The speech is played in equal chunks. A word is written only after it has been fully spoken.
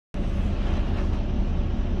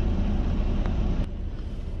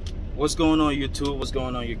What's going on, YouTube? What's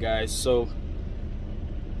going on, you guys? So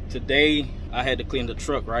today I had to clean the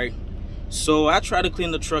truck, right? So I try to clean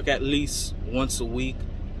the truck at least once a week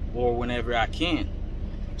or whenever I can.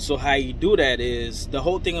 So how you do that is, the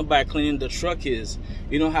whole thing about cleaning the truck is,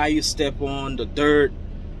 you know how you step on the dirt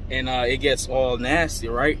and it gets all nasty,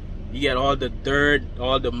 right? You get all the dirt,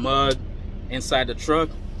 all the mud inside the truck.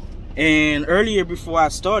 And earlier, before I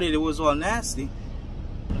started, it was all nasty,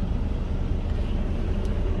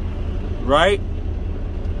 right?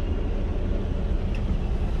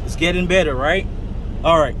 It's getting better, right?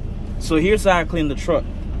 All right, so here's how I clean the truck.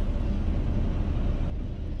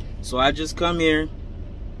 So I just come here,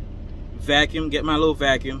 vacuum, get my little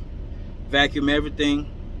vacuum, vacuum everything,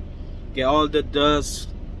 get all the dust,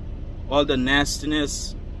 all the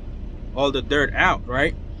nastiness, all the dirt out,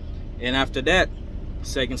 right? And after that,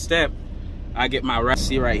 second step, I get my rag,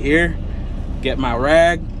 see right here, get my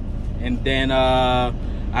rag, and then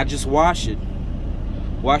I just wash it,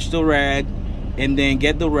 wash the rag, and then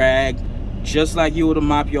get the rag just like you would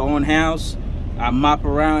mop your own house. I mop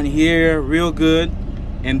around here real good,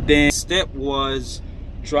 and then step was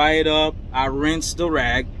dry it up. I rinse the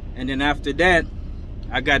rag, and then after that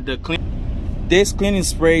I got the clean. This cleaning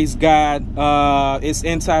spray's got it's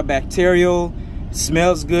antibacterial,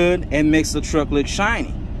 smells good, and makes the truck look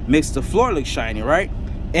shiny, makes the floor look shiny, right?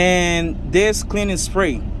 And this cleaning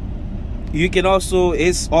spray, you can also,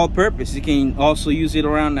 it's all purpose. You can also use it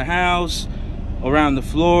around the house, around the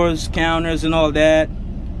floors, counters, and all that.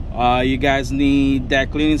 You guys need that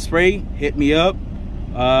cleaning spray, hit me up.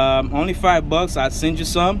 Only $5. I'll send you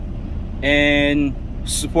some, and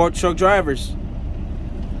support truck drivers.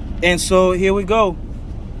 And so here we go.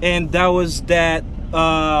 And that was that.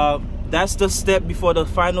 That's the step before the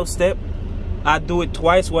final step. I do it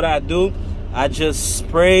twice. What I do, I just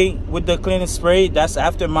spray with the cleaning spray. That's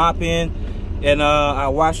after mopping, and I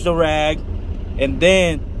wash the rag, and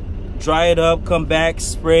then dry it up, come back,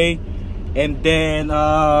 spray, and then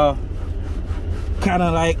kind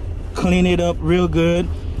of like clean it up real good,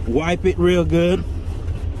 wipe it real good.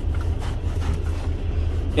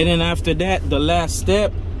 And then after that, the last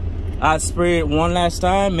step, I spray it one last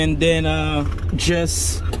time, and then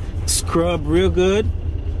just scrub real good.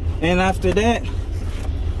 And after that,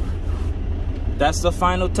 that's the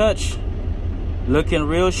final touch. Looking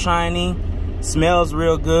real shiny, smells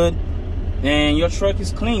real good, and your truck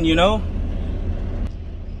is clean, you know?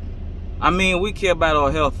 I mean, we care about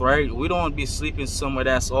our health, right? We don't want to be sleeping somewhere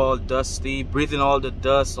that's all dusty, breathing all the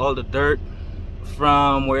dust, all the dirt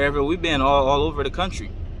from wherever we've been, all over the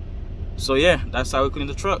country. So yeah, that's how we clean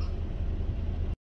the truck.